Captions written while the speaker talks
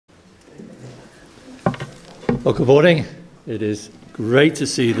Well, good morning. It is great to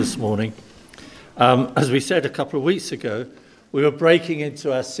see you this morning. As we said a couple of weeks ago, we were breaking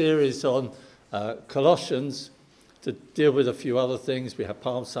into our series on Colossians to deal with a few other things. We had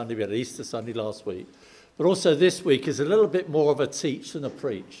Palm Sunday, we had Easter Sunday last week. But also this week is a little bit more of a teach than a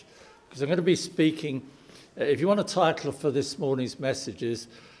preach. Because I'm going to be speaking, if you want a title for this morning's message is,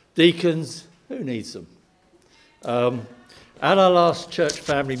 Deacons, Who Needs Them? At our last church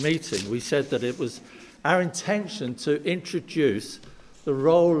family meeting, we said that it was our intention to introduce the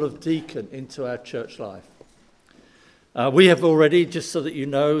role of deacon into our church life. We have already, just so that you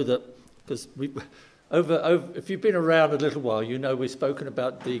know, that because if you've been around a little while, you know we've spoken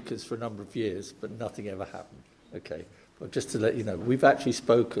about deacons for a number of years, but nothing ever happened. Okay, but just to let you know, we've actually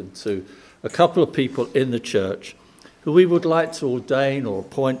spoken to a couple of people in the church who we would like to ordain or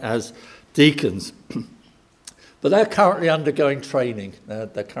appoint as deacons. But they're currently undergoing training.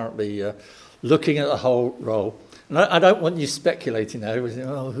 They're currently looking at the whole role. And I don't want you speculating now.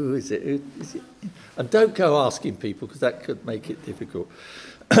 Oh, who is it? Who is it? And don't go asking people, because that could make it difficult.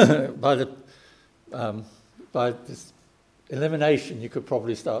 By this elimination, you could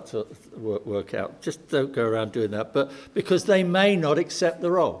probably start to work out. Just don't go around doing that. But because they may not accept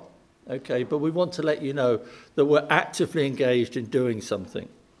the role. Okay, but we want to let you know that we're actively engaged in doing something.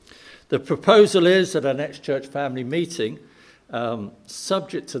 The proposal is at our next church family meeting,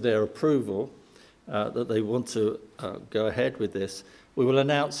 subject to their approval, that they want to go ahead with this, we will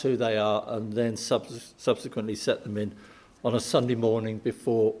announce who they are and then subsequently set them in on a Sunday morning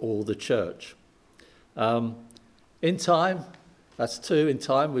before all the church. In time,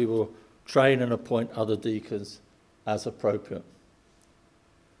 we will train and appoint other deacons as appropriate.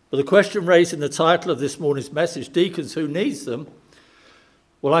 But the question raised in the title of this morning's message, Deacons, Who Needs Them?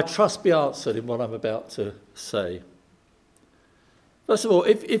 Well, I trust be answered in what I'm about to say. First of all,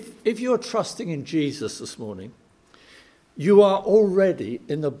 if you're trusting in Jesus this morning, you are already,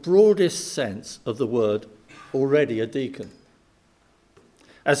 in the broadest sense of the word, already a deacon.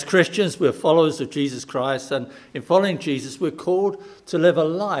 As Christians, we're followers of Jesus Christ, and in following Jesus, we're called to live a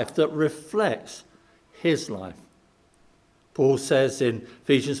life that reflects his life. Paul says in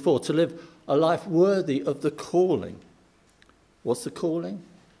Ephesians 4, to live a life worthy of the calling. What's the calling?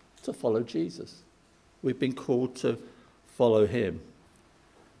 To follow Jesus. We've been called to follow him.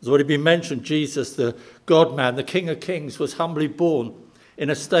 As already been mentioned, Jesus, the God-man, the King of Kings, was humbly born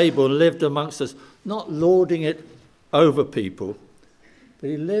in a stable and lived amongst us, not lording it over people, but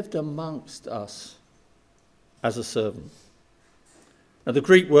he lived amongst us as a servant. Now, the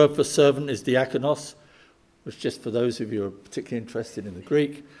Greek word for servant is diakonos, which just for those of you who are particularly interested in the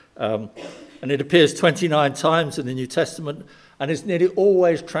Greek, and it appears 29 times in the New Testament, and is nearly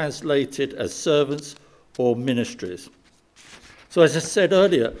always translated as servants or ministries. So as I said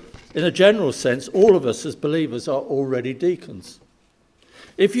earlier, in a general sense, all of us as believers are already deacons.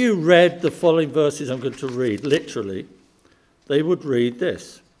 If you read the following verses I'm going to read, literally, they would read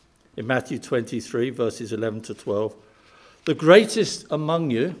this. In Matthew 23, verses 11 to 12, the greatest among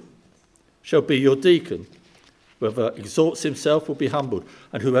you shall be your deacon. Whoever exalts himself will be humbled,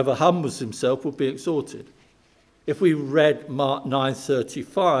 and whoever humbles himself will be exalted. If we read Mark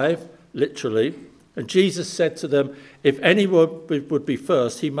 9:35, literally, and Jesus said to them, if anyone would be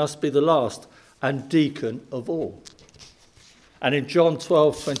first, he must be the last and deacon of all. And in John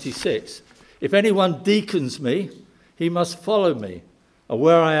 12:26, if anyone deacons me, he must follow me. And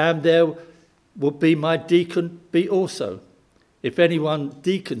where I am, there will be my deacon be also. If anyone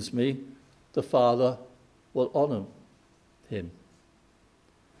deacons me, the Father will honour him.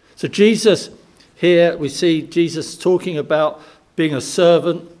 So Jesus, here we see Jesus talking about being a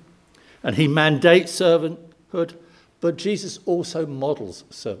servant, and he mandates servanthood, but Jesus also models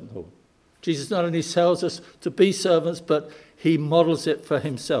servanthood. Jesus not only tells us to be servants, but he models it for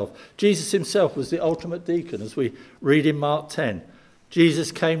himself. Jesus himself was the ultimate deacon, as we read in Mark 10.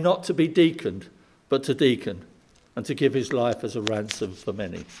 Jesus came not to be deaconed, but to deacon, and to give his life as a ransom for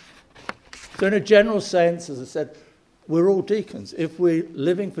many. So in a general sense, as I said, we're all deacons. If we're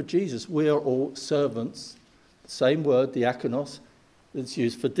living for Jesus, we are all servants. Same word, diakonos, that's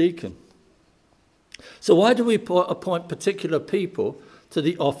used for deacon. So why do we appoint particular people to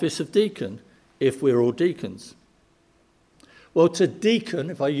the office of deacon if we're all deacons? Well, to deacon,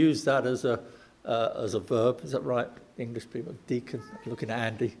 if I use that as a verb, is that right, English people? Deacon, looking at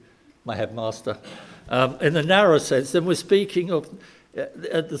Andy, my headmaster. In the narrow sense, then we're speaking of,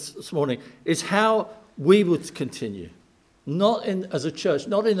 this morning, is how we would continue. Not as a church,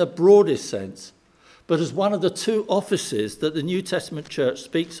 not in the broadest sense, but as one of the two offices that the New Testament church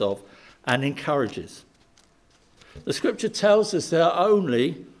speaks of and encourages. The scripture tells us there are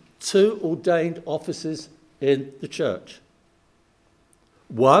only two ordained offices in the church.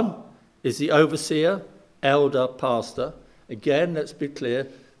 One is the overseer, elder, pastor. Again, let's be clear,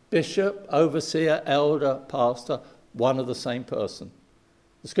 bishop, overseer, elder, pastor, one of the same person.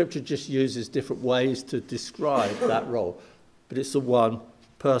 The scripture just uses different ways to describe that role, but it's the one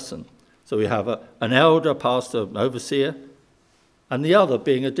person. So we have an elder, pastor, an overseer, and the other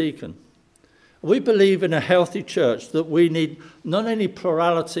being a deacon. We believe in a healthy church that we need not only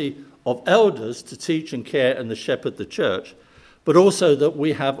plurality of elders to teach and care and to shepherd the church, but also that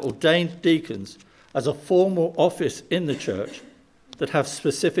we have ordained deacons as a formal office in the church that have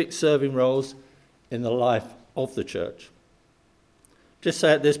specific serving roles in the life of the church. Just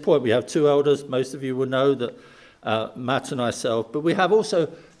say at this point, we have 2 elders. Most of you will know that Matt and myself, but we have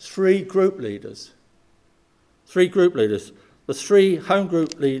also 3 group leaders. 3 group leaders. The 3 home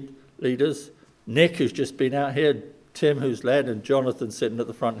group leaders, Nick, who's just been out here, Tim, who's led, and Jonathan sitting at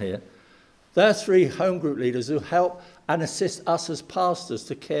the front here. They're 3 home group leaders who help and assist us as pastors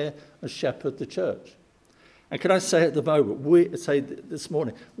to care and shepherd the church. And can I say at the moment, this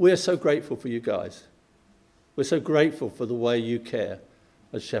morning, we are so grateful for you guys. We're so grateful for the way you care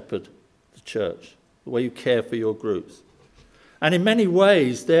and shepherd the church, the way you care for your groups. And in many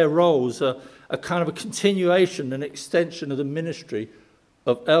ways, their roles are a kind of a continuation and extension of the ministry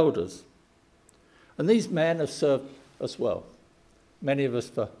of elders. And these men have served us well, many of us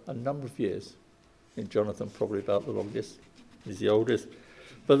for a number of years. I think Jonathan probably about the longest, he's the oldest.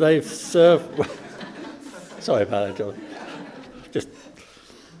 But they've served well. Sorry about that, John.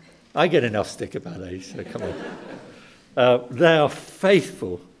 I get enough stick about age, so come on. They are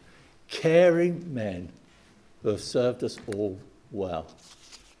faithful, caring men who have served us all well.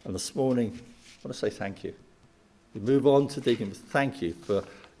 And this morning, I want to say thank you. We move on to deacons. Thank you for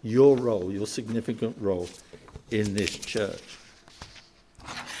your role, your significant role in this church.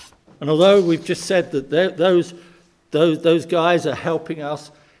 And although we've just said that those guys are helping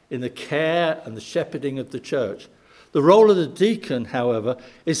us in the care and the shepherding of the church, the role of the deacon, however,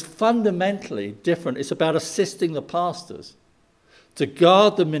 is fundamentally different. It's about assisting the pastors to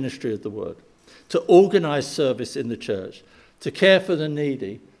guard the ministry of the word, to organise service in the church, to care for the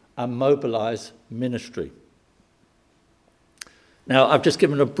needy and mobilise ministry. Now, I've just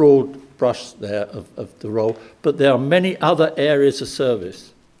given a broad brush there of the role, but there are many other areas of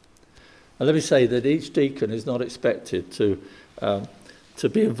service. And let me say that each deacon is not expected to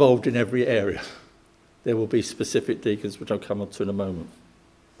be involved in every area. There will be specific deacons, which I'll come on to in a moment.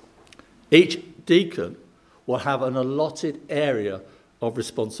 Each deacon will have an allotted area of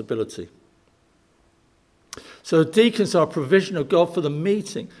responsibility. So deacons are a provision of God for the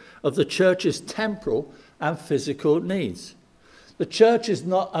meeting of the church's temporal and physical needs. The church is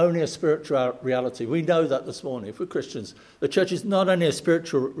not only a spiritual reality. We know that this morning. If we're Christians, the church is not only a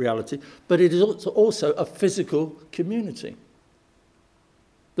spiritual reality, but it is also a physical community.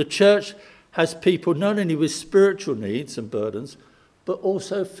 The church has people not only with spiritual needs and burdens, but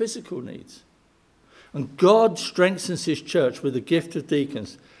also physical needs. And God strengthens his church with the gift of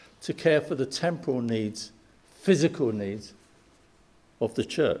deacons to care for the temporal needs, physical needs of the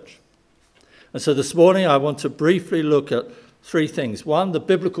church. And so this morning I want to briefly look at 3 things. 1, the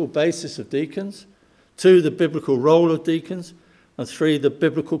biblical basis of deacons. 2, the biblical role of deacons. And 3, the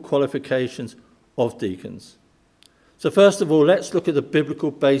biblical qualifications of deacons. So first of all, let's look at the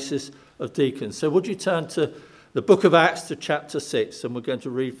biblical basis of deacons. So would you turn to the book of Acts to chapter 6, and we're going to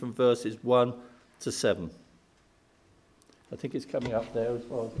read from verses 1 to 7. I think it's coming up there as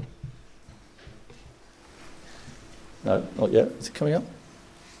well. No, not yet. Is it coming up?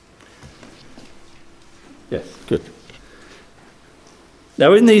 Yes, good.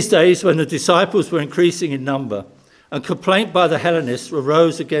 Now in these days, when the disciples were increasing in number, and complaint by the Hellenists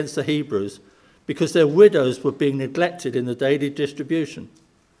arose against the Hebrews, because their widows were being neglected in the daily distribution.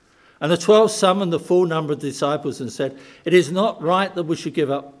 And the 12 summoned the full number of disciples and said, "It is not right that we should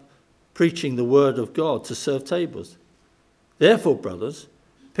give up preaching the word of God to serve tables. Therefore, brothers,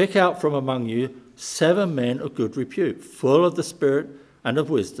 pick out from among you 7 men of good repute, full of the Spirit and of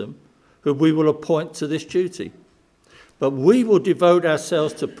wisdom, whom we will appoint to this duty. But we will devote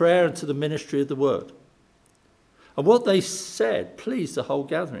ourselves to prayer and to the ministry of the word." And what they said pleased the whole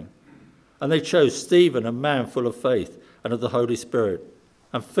gathering. And they chose Stephen, a man full of faith and of the Holy Spirit,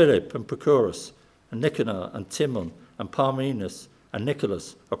 and Philip and Prochorus, and Nicanor and Timon, and Parmenas, and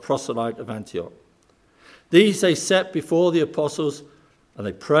Nicholas, a proselyte of Antioch. These they set before the apostles, and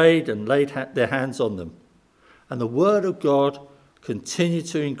they prayed and laid their hands on them. And the word of God continued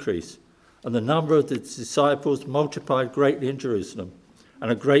to increase, and the number of the disciples multiplied greatly in Jerusalem,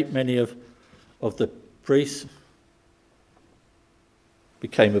 and a great many of the priests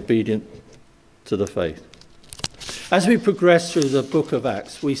became obedient to the faith. As we progress through the book of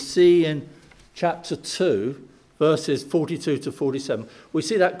Acts, we see in chapter 2, verses 42 to 47, we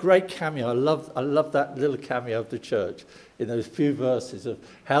see that great cameo. I love that little cameo of the church in those few verses of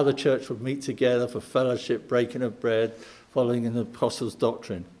how the church would meet together for fellowship, breaking of bread, following in the apostles'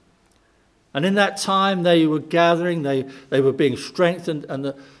 doctrine. And in that time they were gathering, they were being strengthened.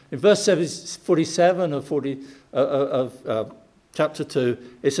 And in verse 47 of chapter 2,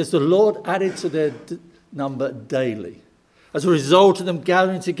 it says, the Lord added to their number daily. As a result of them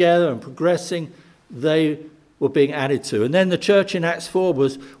gathering together and progressing, they were being added to. And then the church in Acts 4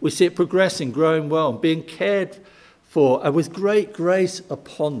 we see it progressing, growing well, and being cared for, and with great grace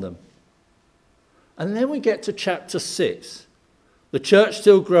upon them. And then we get to chapter 6. The church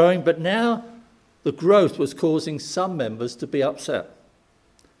still growing, but now the growth was causing some members to be upset.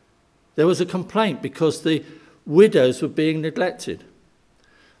 There was a complaint because the widows were being neglected.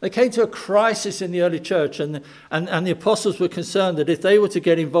 They came to a crisis in the early church, and the apostles were concerned that if they were to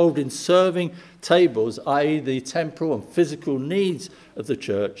get involved in serving tables, i.e. the temporal and physical needs of the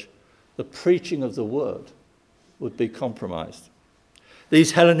church, the preaching of the word would be compromised.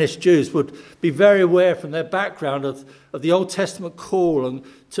 These Hellenist Jews would be very aware from their background of the Old Testament call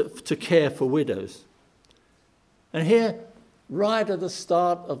to care for widows. And here, right at the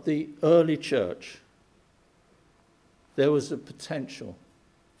start of the early church, there was a potential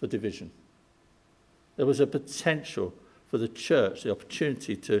for division. There was a potential for the church, the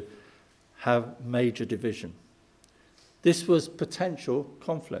opportunity to have major division. This was potential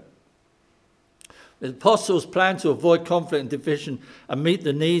conflict. The apostles' plan to avoid conflict and division and meet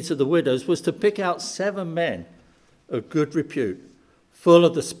the needs of the widows was to pick out 7 men of good repute, full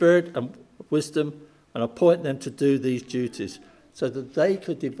of the spirit and wisdom, and appoint them to do these duties so that they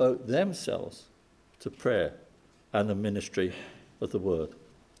could devote themselves to prayer and the ministry of the word.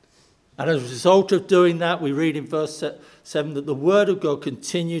 And as a result of doing that, we read in verse 7 that the word of God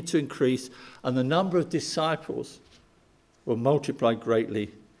continued to increase and the number of disciples were multiplied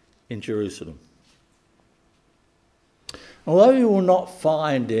greatly in Jerusalem. Although you will not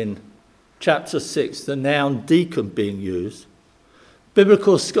find in chapter 6 the noun deacon being used,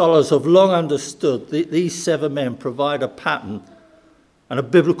 biblical scholars have long understood that these 7 men provide a pattern and a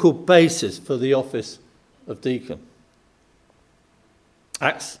biblical basis for the office of deacon.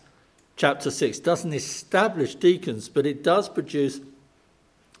 Acts chapter 6 doesn't establish deacons, but it does produce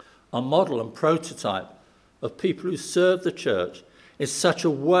a model and prototype of people who serve the church in such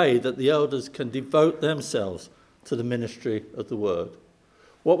a way that the elders can devote themselves to the ministry of the word.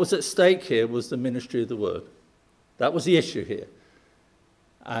 What was at stake here was the ministry of the word. That was the issue here.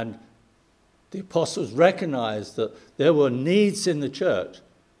 And the apostles recognized that there were needs in the church,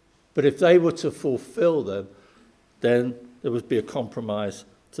 but if they were to fulfill them, then there would be a compromise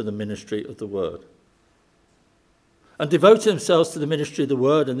to the ministry of the word. And devoting themselves to the ministry of the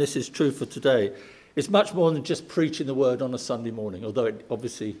word, and this is true for today, is much more than just preaching the word on a Sunday morning, although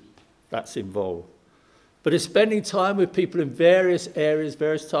obviously that's involved. But it's spending time with people in various areas,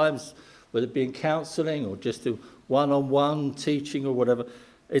 various times, whether it be in counselling or just in one-on-one teaching or whatever.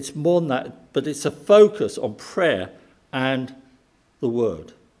 It's more than that, but it's a focus on prayer and the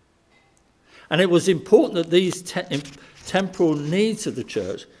word. And it was important that these temporal needs of the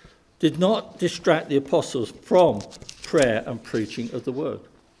church did not distract the apostles from prayer and preaching of the word.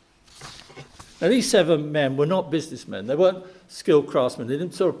 Now, these 7 men were not businessmen. They weren't skilled craftsmen. They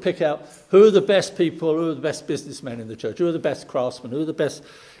didn't sort of pick out who are the best people, who are the best businessmen in the church, who are the best craftsmen, who are the best,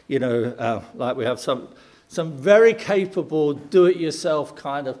 like we have some very capable do-it-yourself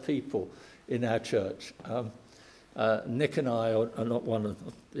kind of people in our church. Nick and I are not one of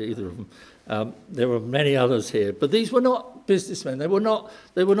either of them. There were many others here, but these were not businessmen. They were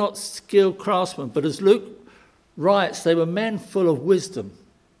not skilled craftsmen. But as Luke writes, they were men full of wisdom,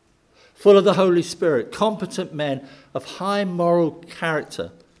 full of the Holy Spirit, competent men of high moral character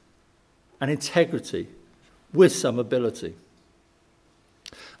and integrity, with some ability.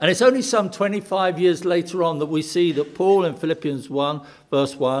 And it's only some 25 years later on that we see that Paul in Philippians 1,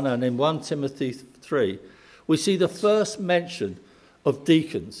 verse 1, and in 1 Timothy 3, we see the first mention of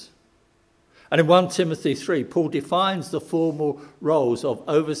deacons. And in 1 Timothy 3, Paul defines the formal roles of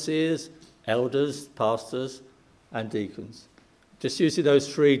overseers, elders, pastors, and deacons. Just using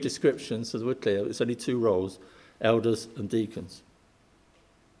those 3 descriptions so that we're clear, it's only 2 roles, elders and deacons.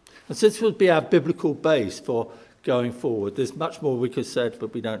 And so this would be our biblical base for going forward. There's much more we could say,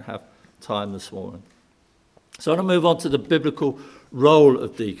 but we don't have time this morning. So I want to move on to the biblical role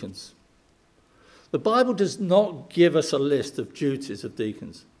of deacons. The Bible does not give us a list of duties of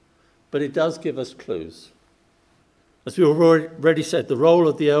deacons, but it does give us clues. As we already said, the role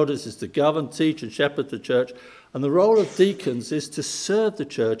of the elders is to govern, teach, and shepherd the church, and the role of deacons is to serve the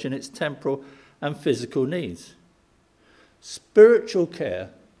church in its temporal and physical needs. Spiritual care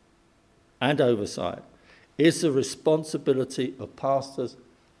and oversight is the responsibility of pastors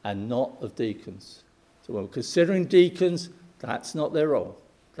and not of deacons. So when we're considering deacons, that's not their role.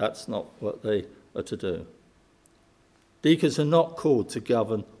 That's not what they are to do. Deacons are not called to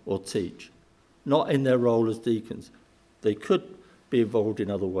govern or teach, not in their role as deacons. They could be involved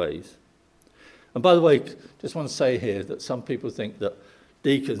in other ways. And by the way, just want to say here that some people think that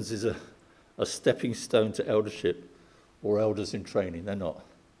deacons is a stepping stone to eldership or elders in training. They're not.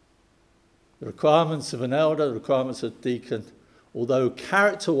 The requirements of an elder, the requirements of a deacon, although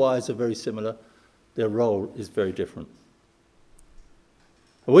character-wise are very similar, their role is very different.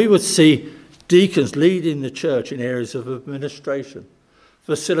 We would see deacons leading the church in areas of administration,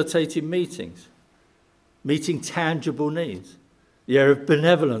 facilitating meetings, meeting tangible needs, the area of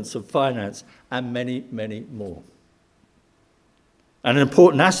benevolence and finance, and many, many more. And an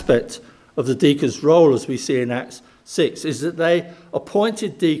important aspect of the deacon's role, as we see in Acts 6, is that they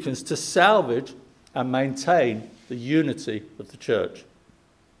appointed deacons to salvage and maintain the unity of the church.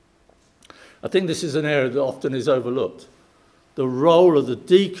 I think this is an area that often is overlooked. The role of the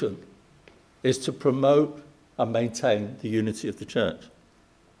deacon is to promote and maintain the unity of the church.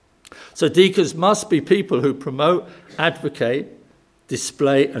 So deacons must be people who promote, advocate,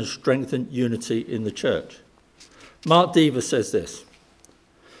 display and strengthen unity in the church. Mark Dever says this: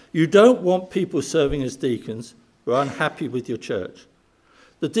 "You don't want people serving as deacons who are unhappy with your church.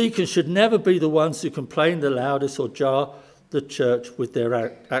 The deacons should never be the ones who complain the loudest or jar the church with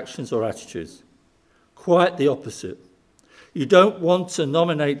their actions or attitudes. Quite the opposite. You don't want to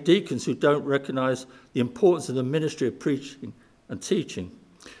nominate deacons who don't recognise the importance of the ministry of preaching and teaching,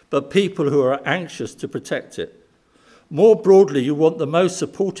 but people who are anxious to protect it. More broadly, you want the most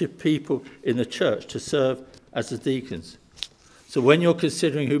supportive people in the church to serve as the deacons. So when you're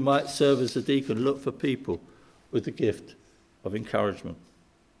considering who might serve as a deacon, look for people with the gift of encouragement."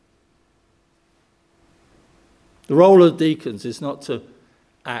 The role of deacons is not to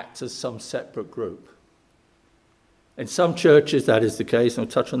act as some separate group. In some churches that is the case, and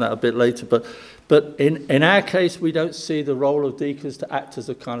I'll touch on that a bit later, but in our case we don't see the role of deacons to act as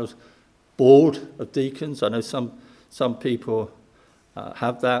a kind of board of deacons. I know some people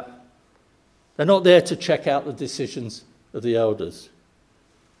have that. They're not there to check out the decisions of the elders.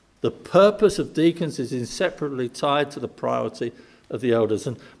 The purpose of deacons is inseparably tied to the priority of the elders.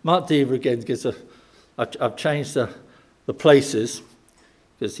 And Mark Dever again gives I've changed the places,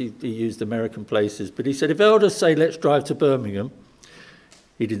 because he used American places, but he said if elders say let's drive to Birmingham,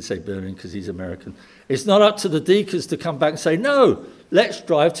 he didn't say Birmingham because he's American, it's not up to the deacons to come back and say no, let's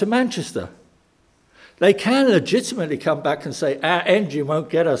drive to Manchester. They can legitimately come back and say our engine won't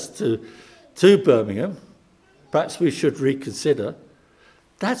get us to Birmingham, perhaps we should reconsider.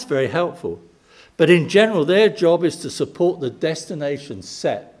 That's very helpful. But in general, their job is to support the destination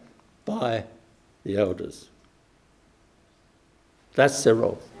set by the elders. That's their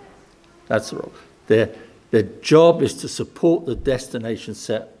role. That's the role. Their job is to support the destination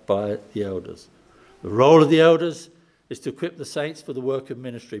set by the elders. The role of the elders is to equip the saints for the work of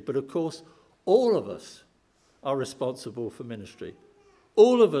ministry. But of course, all of us are responsible for ministry.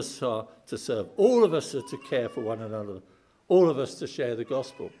 All of us are to serve. All of us are to care for one another. All of us to share the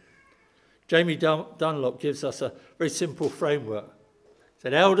gospel. Jamie Dunlop gives us a very simple framework. He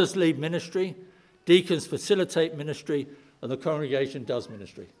said elders lead ministry, deacons facilitate ministry, and the congregation does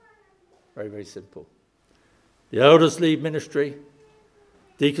ministry. Very, very simple. The elders lead ministry,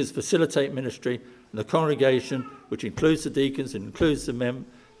 deacons facilitate ministry, and the congregation, which includes the deacons and includes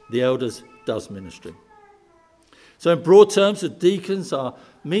the elders, does ministry. So in broad terms, the deacons are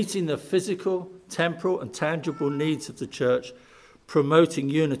meeting the physical, temporal, and tangible needs of the church, promoting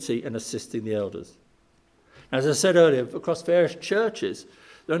unity and assisting the elders. As I said earlier, across various churches,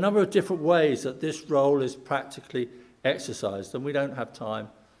 there are a number of different ways that this role is practically exercised, and we don't have time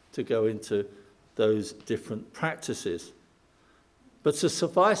to go into those different practices. But to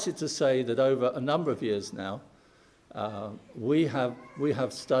suffice it to say that over a number of years now, we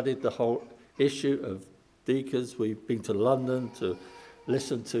have studied the whole issue of deacons. We've been to London to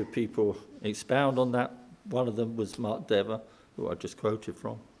listen to people expound on that. One of them was Mark Dever, who I just quoted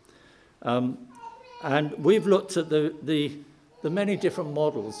from. And we've looked at the many different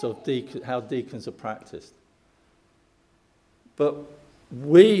models of how deacons are practiced. But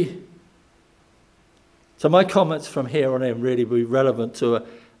so my comments from here on in really will be relevant to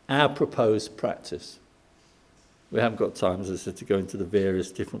our proposed practice. We haven't got time, as I said, to go into the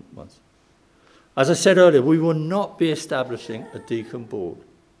various different ones. As I said earlier, we will not be establishing a deacon board,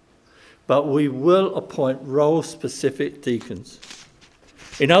 but we will appoint role-specific deacons.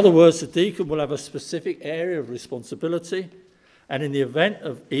 In other words, the deacon will have a specific area of responsibility, and in the event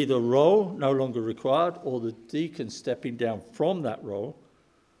of either role no longer required or the deacon stepping down from that role,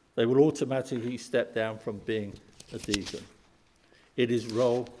 they will automatically step down from being a deacon. It is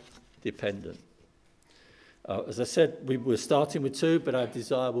role dependent. As I said, we're starting with 2, but our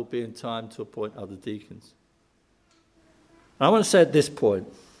desire will be in time to appoint other deacons. And I want to say at this point,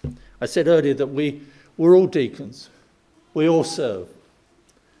 I said earlier that we're all deacons. We all serve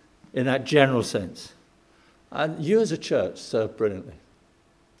in that general sense. And you as a church serve brilliantly.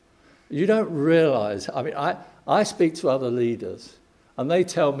 You don't realise, I speak to other leaders and they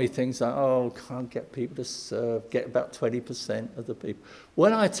tell me things like, can't get people to serve, get about 20% of the people.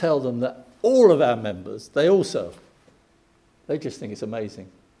 When I tell them that all of our members, they all serve, they just think it's amazing.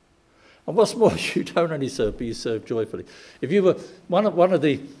 And what's more, you don't only serve, but you serve joyfully. If you were, one of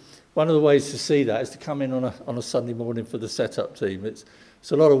the ways to see that is to come in on a Sunday morning for the set-up team. It's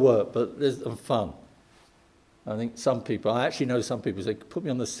a lot of work, but there's fun. I think I actually know some people say, put me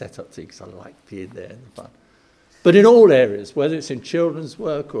on the set-up team because I like being there and fun. But in all areas, whether it's in children's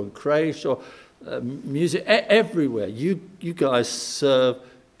work or in creche or music, everywhere, you guys serve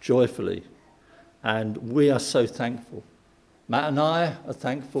joyfully. And we are so thankful. Matt and I are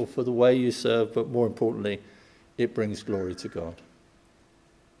thankful for the way you serve, but more importantly, it brings glory to God.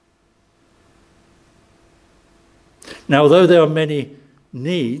 Now, although there are many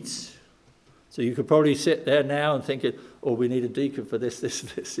needs, so you could probably sit there now and think, we need a deacon for this,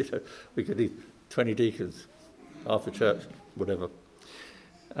 we could need 20 deacons after church, whatever.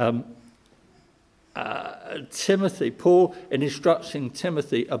 Timothy, Paul, in instructing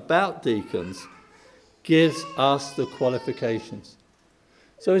Timothy about deacons, gives us the qualifications.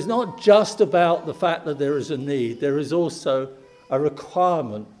 So it's not just about the fact that there is a need, there is also a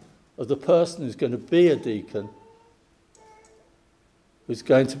requirement of the person who's going to be a deacon, who's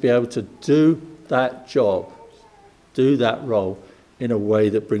going to be able to do that job, do that role in a way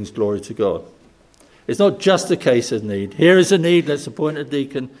that brings glory to God. It's not just a case of need. Here is a need, let's appoint a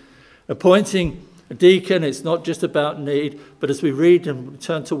deacon. Appointing a deacon, it's not just about need, but as we read and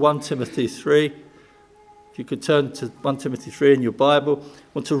turn to 1 Timothy 3, if you could turn to 1 Timothy 3 in your Bible, I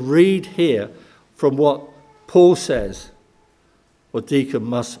want to read here from what Paul says what deacon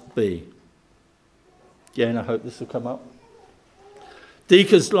must be. Again, I hope this will come up.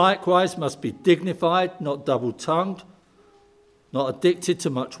 Deacons likewise must be dignified, not double-tongued, not addicted to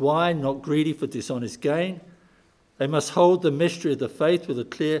much wine, not greedy for dishonest gain. They must hold the mystery of the faith with a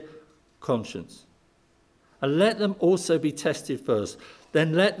clear conscience. And let them also be tested first.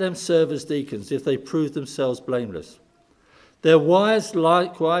 Then let them serve as deacons if they prove themselves blameless. Their wives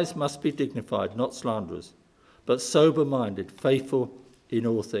likewise must be dignified, not slanderers, but sober-minded, faithful in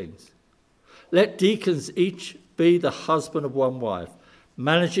all things. Let deacons each be the husband of one wife,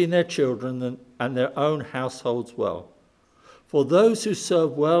 managing their children and their own households well. For those who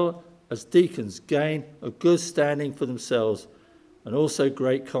serve well as deacons gain a good standing for themselves and also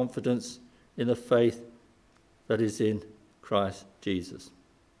great confidence in the faith that is in Christ Jesus.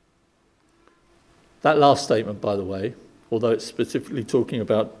 That last statement, by the way, although it's specifically talking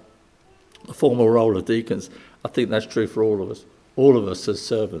about the formal role of deacons, I think that's true for all of us as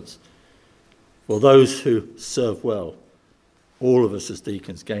servants. For those who serve well, all of us as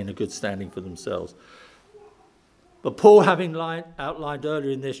deacons gain a good standing for themselves. But Paul, having outlined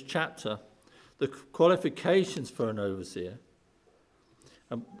earlier in this chapter the qualifications for an overseer,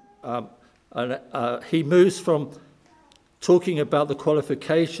 he moves from talking about the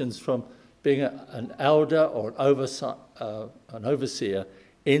qualifications from being an elder or an overseer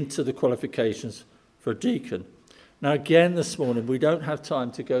into the qualifications for a deacon. Now again this morning, we don't have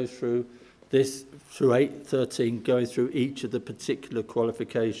time to go through this through 8:13, going through each of the particular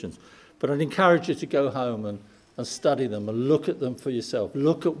qualifications. But I'd encourage you to go home and study them and look at them for yourself.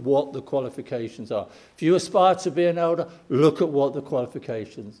 Look at what the qualifications are. If you aspire to be an elder, look at what the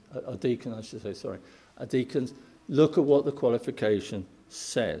qualifications, a deacon, look at what the qualification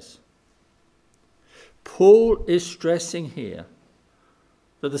says. Paul is stressing here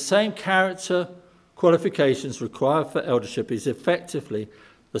that the same character qualifications required for eldership is effectively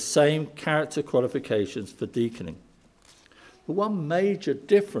the same character qualifications for deaconing. The one major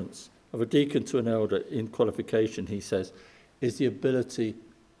difference of a deacon to an elder in qualification, he says, is the ability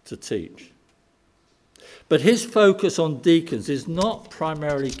to teach. But his focus on deacons is not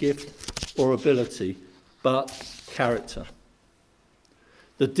primarily gift or ability, but character.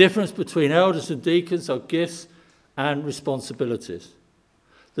 The difference between elders and deacons are gifts and responsibilities.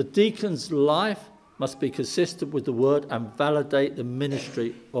 The deacon's life must be consistent with the word and validate the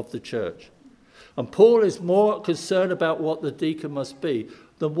ministry of the church. And Paul is more concerned about what the deacon must be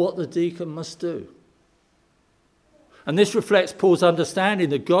than what the deacon must do. And this reflects Paul's understanding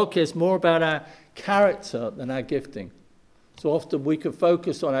that God cares more about our character than our gifting. So often we can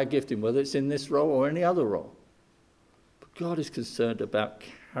focus on our gifting, whether it's in this role or any other role. But God is concerned about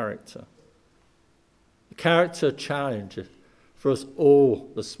character. The character challenge for us all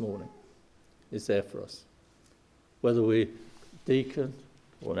this morning is there for us. Whether we're deacon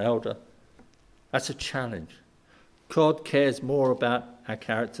or an elder, that's a challenge. God cares more about our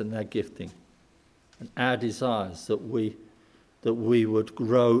character than our gifting, and our desires that we would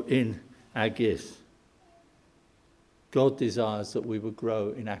grow in our gifts. God desires that we would grow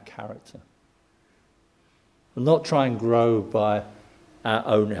in our character. And not try and grow by our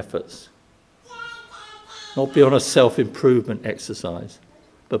own efforts. Not be on a self-improvement exercise,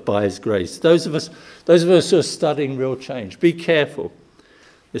 but by his grace. Those of us who are studying real change, be careful.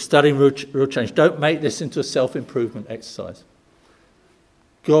 You're studying real change. Don't make this into a self-improvement exercise.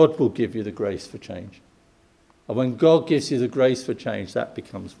 God will give you the grace for change. And when God gives you the grace for change, that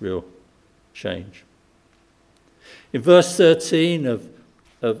becomes real change. In verse 13 of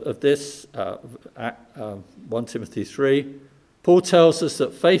this, 1 Timothy 3, Paul tells us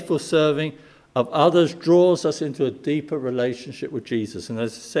that faithful serving of others draws us into a deeper relationship with Jesus. And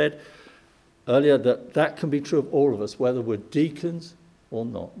as I said earlier, that can be true of all of us, whether we're deacons or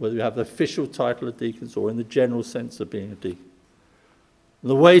not, whether we have the official title of deacons or in the general sense of being a deacon. And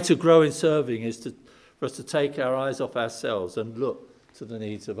the way to grow in serving is for us to take our eyes off ourselves and look to the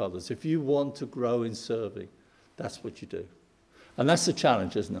needs of others. If you want to grow in serving, that's what you do. And that's the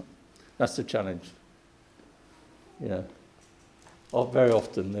challenge, isn't it? That's the challenge. Very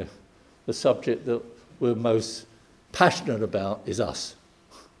often the subject that we're most passionate about is us.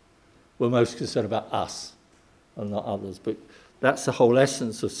 We're most concerned about us and not others. But that's the whole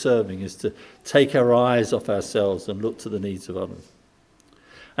essence of serving, is to take our eyes off ourselves and look to the needs of others.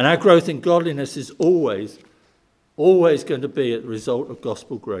 And our growth in godliness is always going to be a result of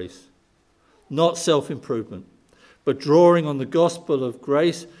gospel grace, not self-improvement, but drawing on the gospel of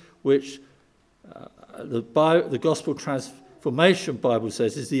grace, which the gospel transformation Bible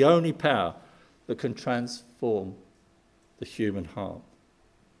says is the only power that can transform the human heart.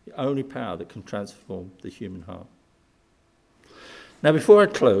 The only power that can transform the human heart. Now, before I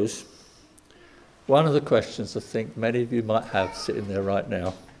close, one of the questions I think many of you might have sitting there right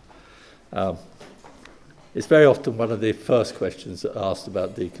now is very often one of the first questions that are asked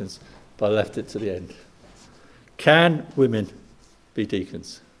about deacons, but I left it to the end. Can women be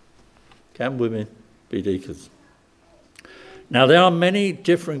deacons? Can women be deacons? Now, there are many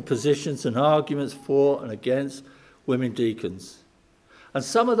differing positions and arguments for and against women deacons. And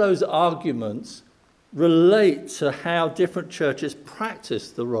some of those arguments relate to how different churches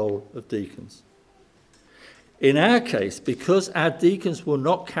practice the role of deacons. In our case, because our deacons will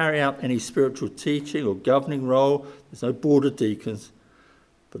not carry out any spiritual teaching or governing role, there's no board of deacons,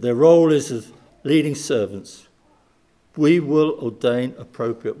 but their role is as leading servants, we will ordain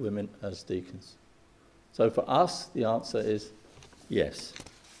appropriate women as deacons. So for us, the answer is yes.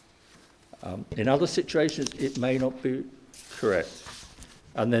 In other situations, it may not be correct.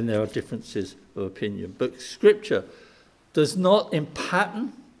 And then there are differences of opinion. But Scripture does not in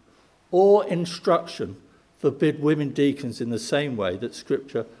pattern or instruction forbid women deacons in the same way that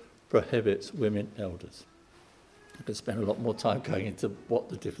Scripture prohibits women elders. I could spend a lot more time going into what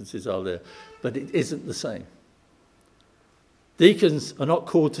the differences are there, but it isn't the same. Deacons are not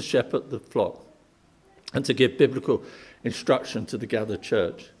called to shepherd the flock and to give biblical instruction to the gathered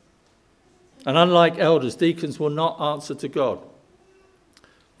church. And unlike elders, deacons will not answer to God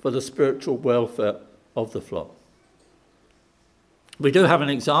for the spiritual welfare of the flock. We do have an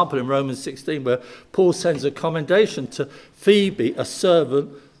example in Romans 16 where Paul sends a commendation to Phoebe, a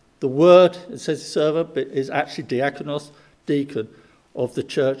servant. The word, it says servant, but is actually diakonos, deacon, of the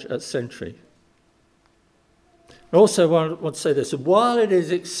church at Century. I also want to say this. While it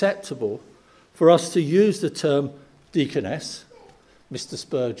is acceptable for us to use the term deaconess, Mr.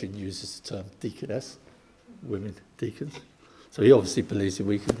 Spurgeon uses the term deaconess, women deacons. So he obviously believes that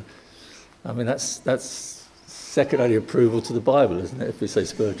we can. I mean, that's second only approval to the Bible, isn't it? If we say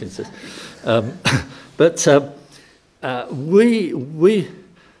Spurgeon says,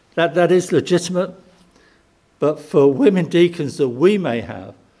 that is legitimate. But for women deacons that we may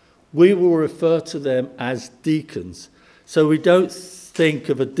have, we will refer to them as deacons. So we don't think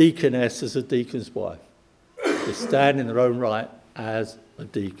of a deaconess as a deacon's wife. They stand in their own right as a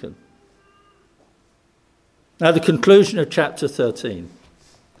deacon. Now, the conclusion of chapter 13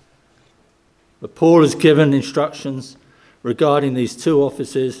 But Paul has given instructions regarding these two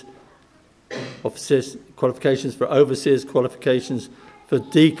offices, qualifications for overseers, qualifications for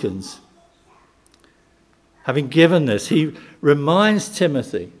deacons. Having given this, he reminds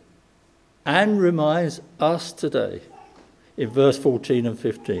Timothy and reminds us today in verse 14 and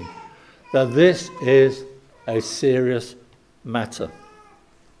 15 that this is a serious matter.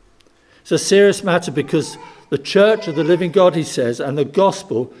 It's a serious matter because the church of the living God, he says, and the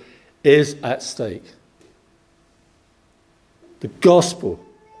gospel is at stake. The gospel,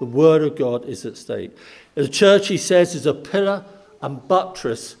 the word of God, is at stake. The church, he says, is a pillar and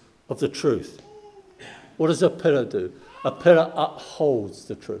buttress of the truth. What does a pillar do? A pillar upholds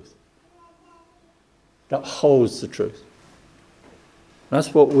the truth. It upholds the truth.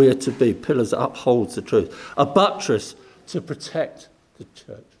 That's what we are to be, pillars that upholds the truth. A buttress to protect the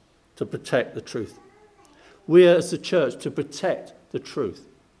church, to protect the truth. We are as a church to protect the truth,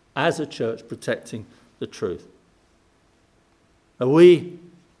 as a church protecting the truth. And we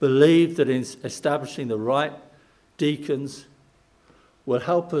believe that in establishing the right deacons will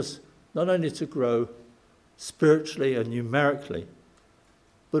help us not only to grow spiritually and numerically,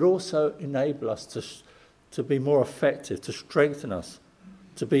 but also enable us to be more effective, to strengthen us,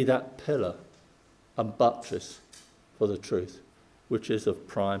 to be that pillar and buttress for the truth, which is of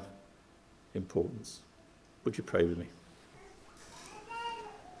prime importance. Would you pray with me?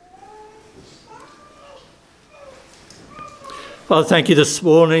 Father, thank you this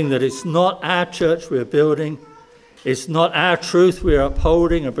morning that it's not our church we are building, it's not our truth we are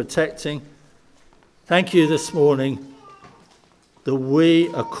upholding and protecting. Thank you this morning that we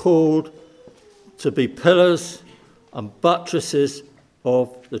are called to be pillars and buttresses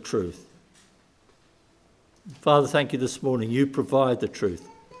of the truth. Father, thank you this morning. You provide the truth.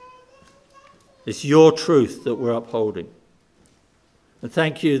 It's your truth that we're upholding. And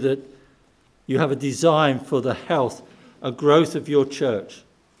thank you that you have a design for the health and growth of your church.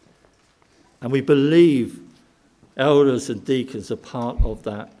 And we believe elders and deacons are part of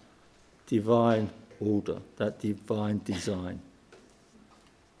that divine order, that divine design.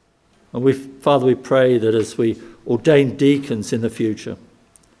 And Father, we pray that as we ordain deacons in the future,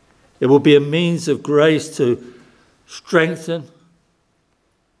 it will be a means of grace to strengthen,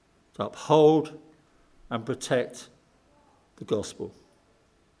 to uphold and protect the gospel.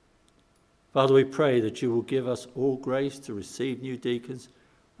 Father, we pray that you will give us all grace to receive new deacons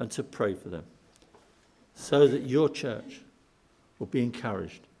and to pray for them, so that your church will be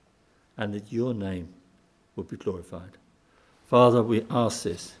encouraged and that your name will be glorified. Father, we ask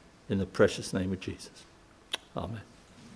this in the precious name of Jesus. Amen.